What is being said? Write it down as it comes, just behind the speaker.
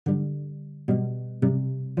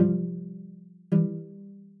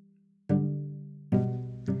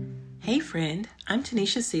Hey friend, I'm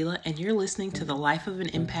Tanisha Sela and you're listening to the Life of an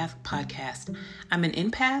Empath podcast. I'm an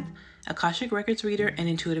empath, Akashic Records reader, and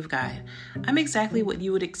intuitive guide. I'm exactly what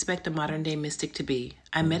you would expect a modern day mystic to be.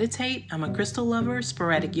 I meditate, I'm a crystal lover,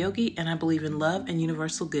 sporadic yogi, and I believe in love and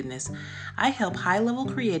universal goodness. I help high-level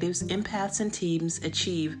creatives, empaths, and teams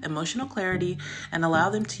achieve emotional clarity and allow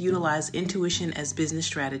them to utilize intuition as business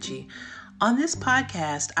strategy. On this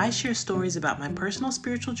podcast, I share stories about my personal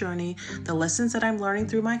spiritual journey, the lessons that I'm learning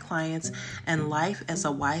through my clients, and life as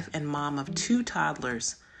a wife and mom of 2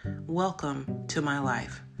 toddlers. Welcome to my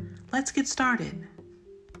life. Let's get started.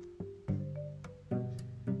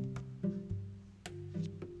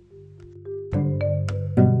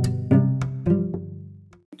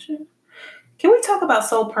 Can we talk about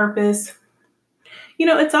soul purpose?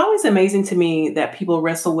 It's always amazing to me that people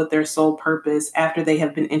wrestle with their soul purpose after they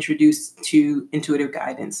have been introduced to intuitive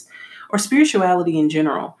guidance or spirituality in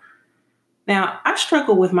general. Now, I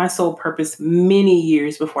struggled with my soul purpose many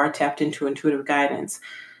years before I tapped into intuitive guidance.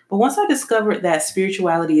 But once I discovered that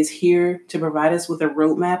spirituality is here to provide us with a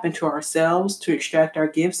roadmap into ourselves to extract our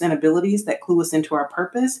gifts and abilities that clue us into our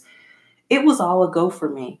purpose, it was all a go for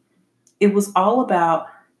me. It was all about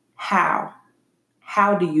how.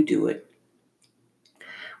 How do you do it?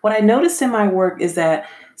 What I noticed in my work is that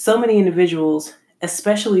so many individuals,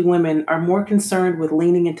 especially women, are more concerned with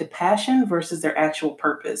leaning into passion versus their actual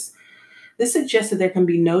purpose. This suggests that there can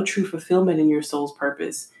be no true fulfillment in your soul's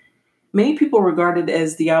purpose. Many people regard it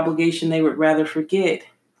as the obligation they would rather forget,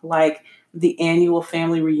 like the annual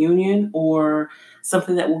family reunion or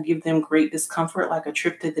something that will give them great discomfort, like a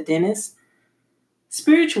trip to the dentist.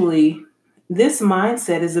 Spiritually, this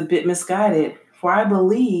mindset is a bit misguided, for I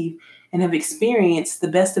believe and have experienced the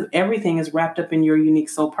best of everything is wrapped up in your unique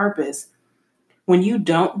soul purpose. When you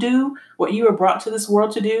don't do what you were brought to this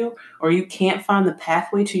world to do, or you can't find the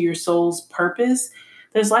pathway to your soul's purpose,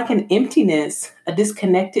 there's like an emptiness, a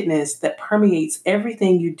disconnectedness that permeates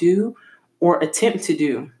everything you do or attempt to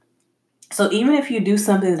do. So even if you do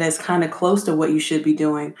something that's kind of close to what you should be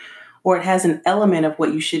doing, or it has an element of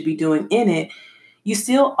what you should be doing in it, you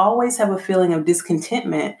still always have a feeling of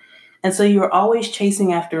discontentment. And so you're always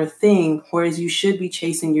chasing after a thing, whereas you should be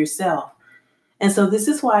chasing yourself. And so this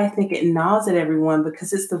is why I think it gnaws at everyone,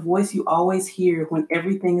 because it's the voice you always hear when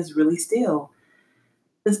everything is really still.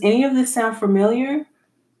 Does any of this sound familiar?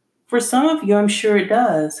 For some of you, I'm sure it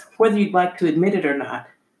does, whether you'd like to admit it or not.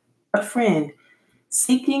 But friend,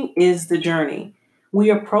 seeking is the journey. We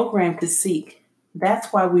are programmed to seek. That's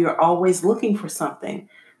why we are always looking for something.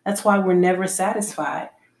 That's why we're never satisfied.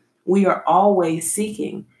 We are always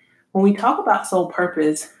seeking. When we talk about soul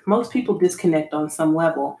purpose, most people disconnect on some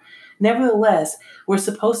level. Nevertheless, we're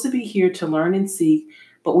supposed to be here to learn and seek,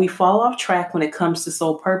 but we fall off track when it comes to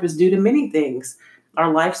soul purpose due to many things: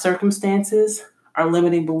 our life circumstances, our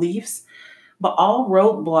limiting beliefs, but all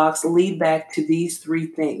roadblocks lead back to these 3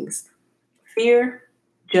 things: fear,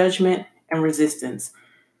 judgment, and resistance.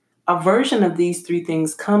 A version of these 3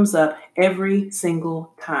 things comes up every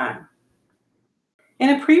single time. In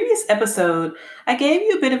a previous episode, I gave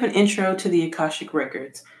you a bit of an intro to the Akashic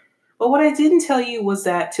Records. But what I didn't tell you was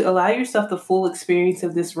that to allow yourself the full experience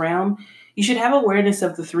of this realm, you should have awareness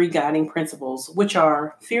of the 3 guiding principles, which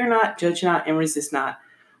are fear not, judge not, and resist not,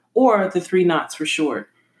 or the 3 nots for short.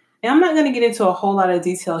 Now, I'm not going to get into a whole lot of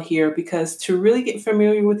detail here because to really get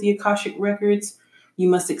familiar with the Akashic Records, you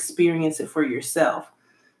must experience it for yourself.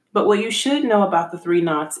 But what you should know about the 3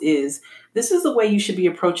 nots is this is the way you should be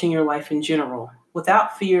approaching your life in general,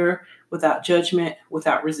 without fear, without judgment,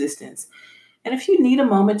 without resistance. And if you need a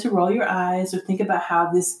moment to roll your eyes or think about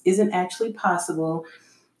how this isn't actually possible,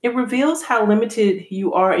 it reveals how limited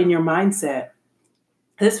you are in your mindset.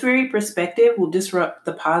 This very perspective will disrupt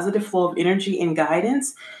the positive flow of energy and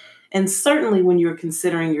guidance, and certainly when you're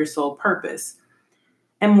considering your soul purpose.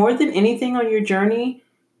 And more than anything on your journey,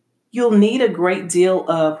 you'll need a great deal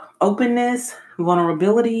of openness,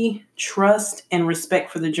 vulnerability, trust, and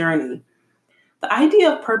respect for the journey. The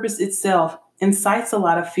idea of purpose itself incites a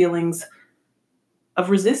lot of feelings of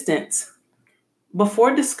resistance.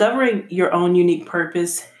 Before discovering your own unique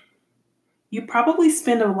purpose, you probably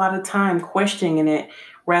spend a lot of time questioning it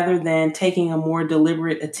rather than taking a more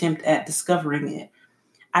deliberate attempt at discovering it.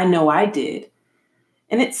 I know I did.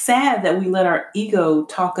 And it's sad that we let our ego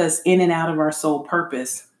talk us in and out of our soul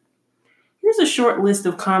purpose. Here's a short list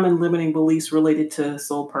of common limiting beliefs related to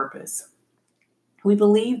soul purpose. We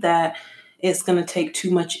believe that it's going to take too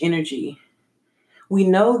much energy. We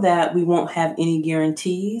know that we won't have any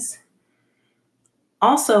guarantees.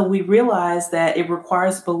 Also, we realize that it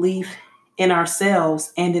requires belief in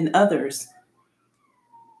ourselves and in others.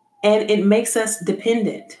 And it makes us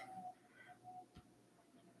dependent.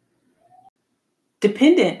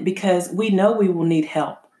 Dependent because we know we will need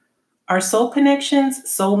help. Our soul connections,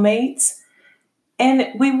 soulmates, and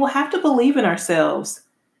we will have to believe in ourselves,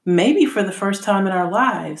 maybe for the first time in our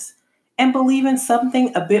lives, and believe in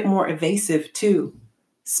something a bit more evasive too: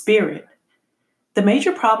 spirit. The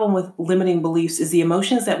major problem with limiting beliefs is the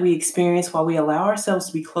emotions that we experience while we allow ourselves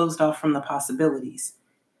to be closed off from the possibilities.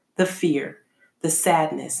 The fear, the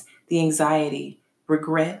sadness, the anxiety,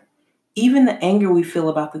 regret, even the anger we feel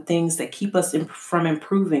about the things that keep us from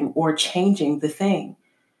improving or changing the thing.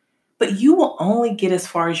 But you will only get as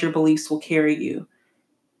far as your beliefs will carry you.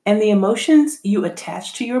 And the emotions you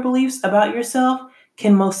attach to your beliefs about yourself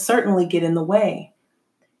can most certainly get in the way.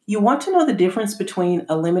 You want to know the difference between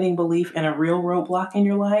a limiting belief and a real roadblock in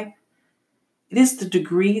your life? It is the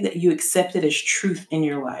degree that you accept it as truth in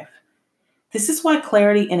your life. This is why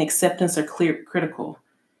clarity and acceptance are critical.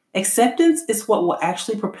 Acceptance is what will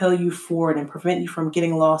actually propel you forward and prevent you from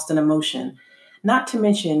getting lost in emotion. Not to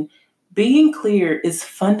mention, being clear is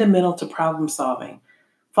fundamental to problem solving.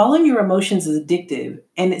 Following your emotions is addictive,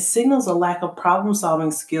 and it signals a lack of problem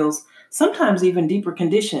solving skills, sometimes even deeper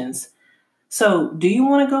conditions. So, do you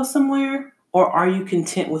want to go somewhere, or are you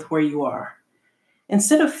content with where you are?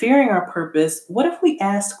 Instead of fearing our purpose, what if we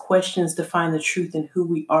asked questions to find the truth in who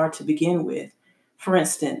we are to begin with? For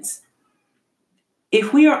instance,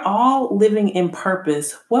 if we are all living in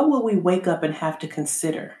purpose, what will we wake up and have to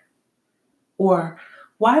consider? Or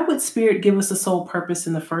why would Spirit give us a soul purpose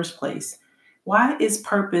in the first place? Why is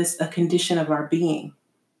purpose a condition of our being?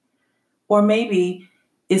 Or maybe,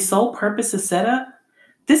 is soul purpose a setup?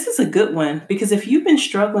 This is a good one because if you've been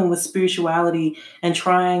struggling with spirituality and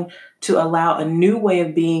trying to allow a new way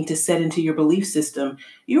of being to set into your belief system,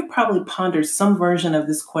 you've probably pondered some version of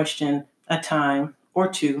this question a time or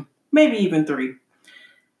two, maybe even three.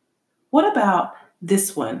 What about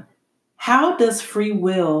this one? How does free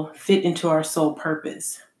will fit into our soul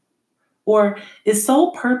purpose? Or is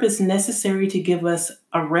soul purpose necessary to give us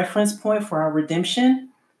a reference point for our redemption?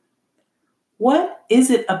 What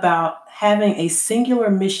is it about having a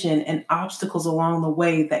singular mission and obstacles along the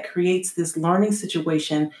way that creates this learning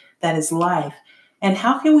situation that is life? And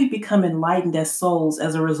how can we become enlightened as souls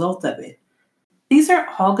as a result of it? These are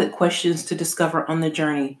all good questions to discover on the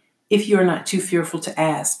journey if you are not too fearful to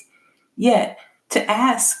ask. Yet, to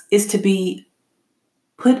ask is to be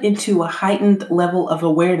put into a heightened level of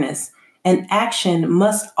awareness, and action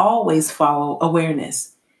must always follow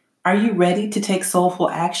awareness. Are you ready to take soulful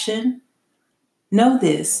action? Know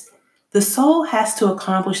this: the soul has to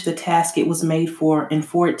accomplish the task it was made for and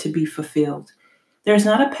for it to be fulfilled. There's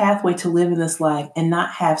not a pathway to live in this life and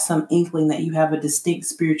not have some inkling that you have a distinct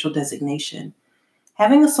spiritual designation.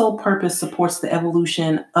 Having a soul purpose supports the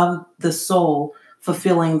evolution of the soul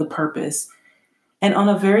fulfilling the purpose. And on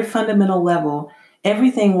a very fundamental level,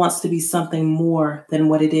 everything wants to be something more than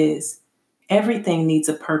what it is. Everything needs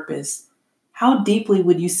a purpose. How deeply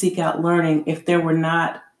would you seek out learning if there were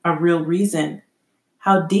not a real reason?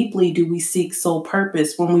 How deeply do we seek soul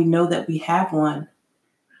purpose when we know that we have one?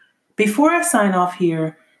 Before I sign off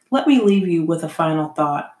here, let me leave you with a final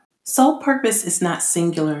thought. Soul purpose is not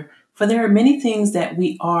singular, for there are many things that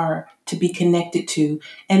we are to be connected to,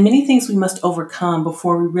 and many things we must overcome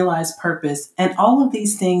before we realize purpose, and all of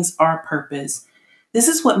these things are purpose. This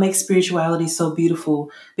is what makes spirituality so beautiful,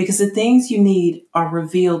 because the things you need are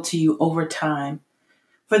revealed to you over time.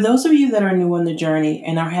 For those of you that are new on the journey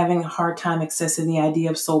and are having a hard time accessing the idea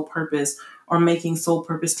of soul purpose or making soul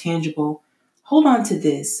purpose tangible, hold on to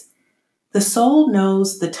this. The soul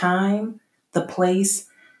knows the time, the place,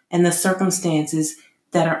 and the circumstances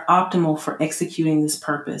that are optimal for executing this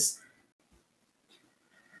purpose.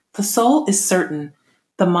 The soul is certain,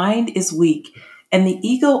 the mind is weak, and the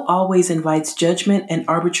ego always invites judgment and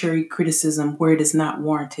arbitrary criticism where it is not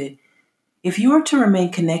warranted. If you are to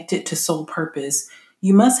remain connected to soul purpose,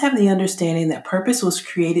 you must have the understanding that purpose was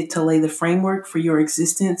created to lay the framework for your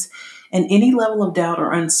existence, and any level of doubt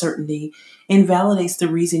or uncertainty invalidates the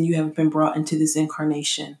reason you have been brought into this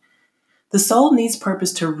incarnation. The soul needs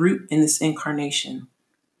purpose to root in this incarnation.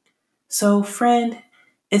 So, friend,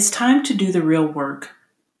 it's time to do the real work.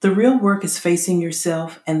 The real work is facing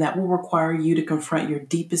yourself, and that will require you to confront your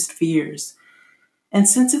deepest fears. And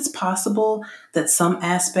since it's possible that some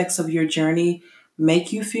aspects of your journey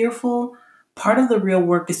make you fearful, part of the real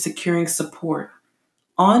work is securing support,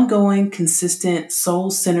 ongoing, consistent,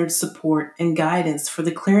 soul-centered support and guidance for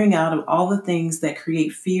the clearing out of all the things that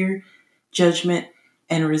create fear, judgment,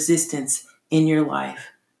 and resistance in your life.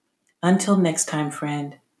 Until next time,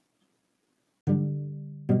 friend.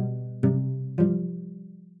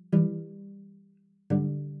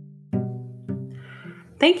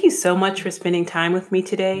 Thank you so much for spending time with me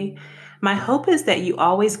today. My hope is that you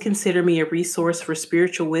always consider me a resource for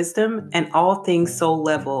spiritual wisdom and all things soul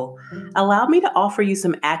level. Allow me to offer you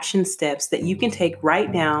some action steps that you can take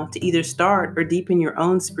right now to either start or deepen your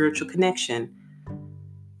own spiritual connection.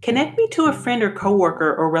 Connect me to a friend or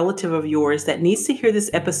coworker or relative of yours that needs to hear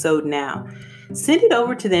this episode now. Send it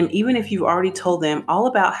over to them even if you've already told them all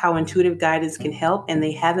about how intuitive guidance can help and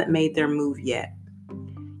they haven't made their move yet.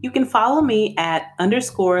 You can follow me at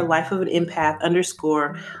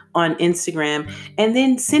 _life_of_an_empath_ on Instagram, and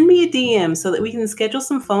then send me a DM so that we can schedule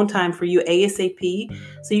some phone time for you ASAP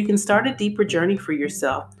so you can start a deeper journey for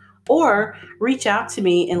yourself. Or reach out to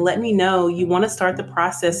me and let me know you want to start the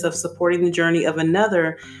process of supporting the journey of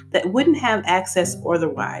another that wouldn't have access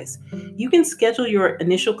otherwise. You can schedule your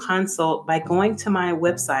initial consult by going to my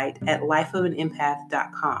website at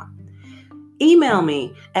lifeofanempath.com. Email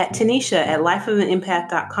me at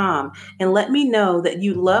tanisha@lifeofanempath.com and let me know that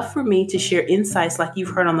you'd love for me to share insights like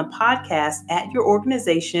you've heard on the podcast at your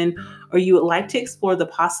organization, or you would like to explore the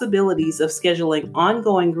possibilities of scheduling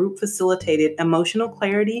ongoing group facilitated emotional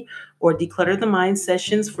clarity or declutter the mind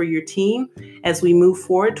sessions for your team as we move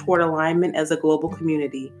forward toward alignment as a global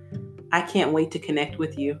community. I can't wait to connect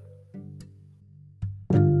with you.